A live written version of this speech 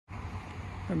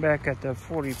I'm back at the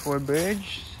 44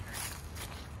 bridge,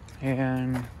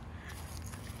 and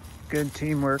good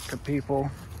teamwork of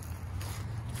people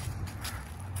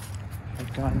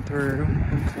have gone through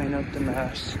and cleaned up the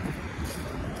mess.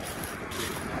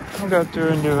 I'll go through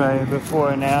and do a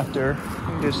before and after,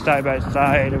 just side by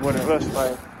side of what it looks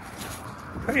like.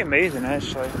 Pretty amazing,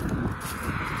 actually.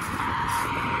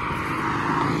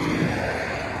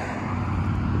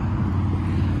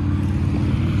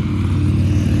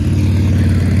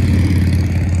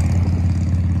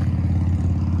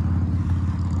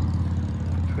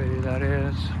 That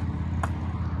is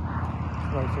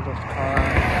right for this car.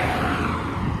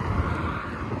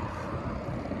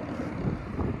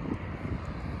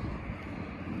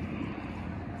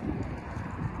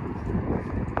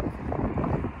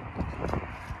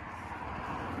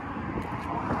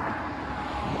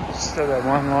 Still got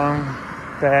one long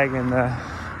bag in the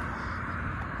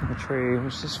tree,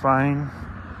 which is fine.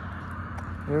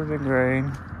 Everything great.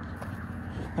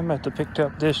 I must have picked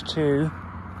up this too.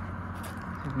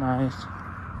 Nice.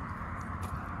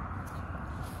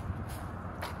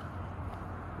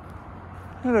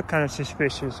 I look kind of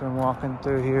suspicious when walking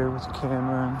through here with the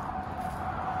camera.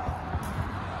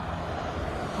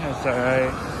 That's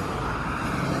alright.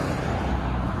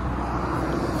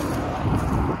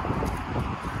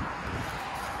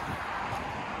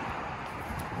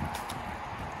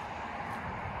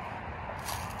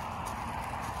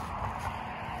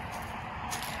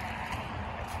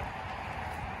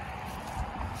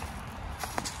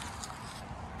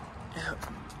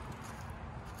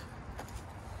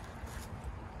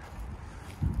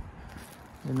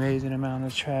 The amazing amount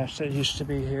of trash that used to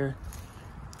be here,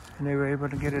 and they were able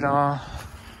to get it all.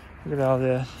 Look at all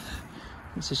this.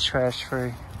 This is trash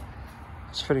free.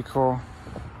 It's pretty cool.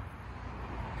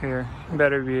 Here,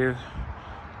 better view.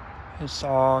 It's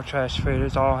all trash free.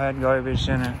 It's all had garbage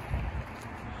in it.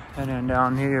 And then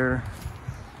down here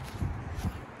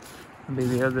will be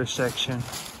the other section.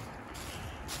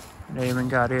 They even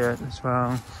got it as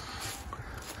well.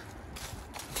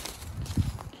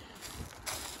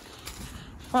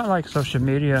 I like social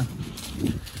media.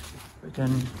 We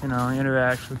can,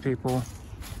 interact with people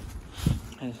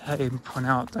and hey, point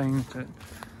out things that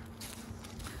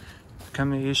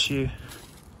become the issue.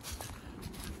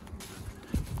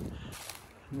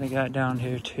 And they got down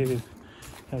here too.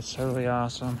 That's totally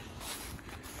awesome.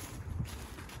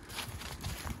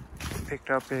 Picked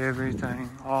up everything.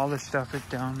 All the stuff is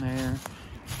down there.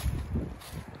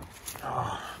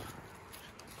 Oh,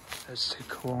 that's too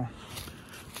cool.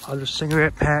 All the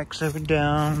cigarette packs over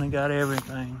down, they got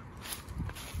everything.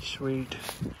 Sweet.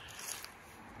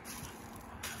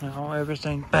 Now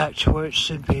everything back to where it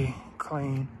should be,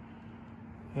 clean.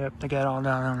 Yep, they got all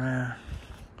down on there.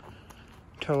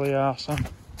 Totally awesome.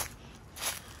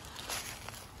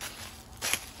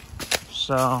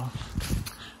 So, a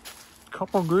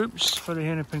couple groups for the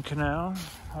Hennepin Canal.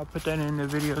 I'll put that in the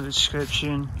video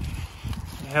description.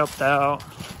 It helped out.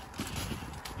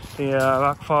 The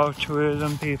Rock Falls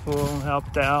tourism people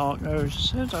helped out.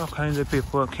 There's all kinds of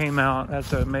people that came out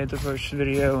after I made the first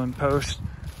video and post.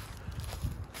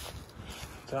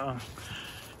 So,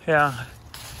 yeah,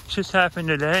 it just happened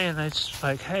today, and it's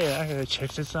like, hey, I gotta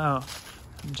check this out.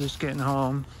 I'm just getting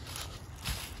home.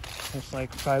 It's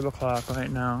like 5 o'clock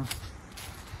right now.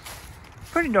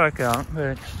 Pretty dark out,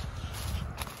 but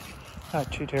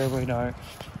not too terribly dark.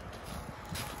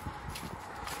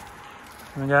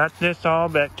 We got this all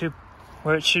back to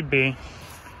where it should be.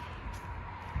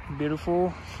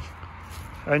 Beautiful,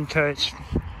 untouched,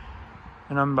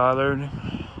 and unbothered.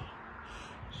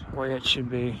 It's the way it should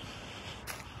be.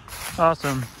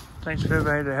 Awesome. Thanks for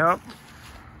everybody that helped.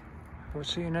 We'll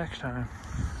see you next time.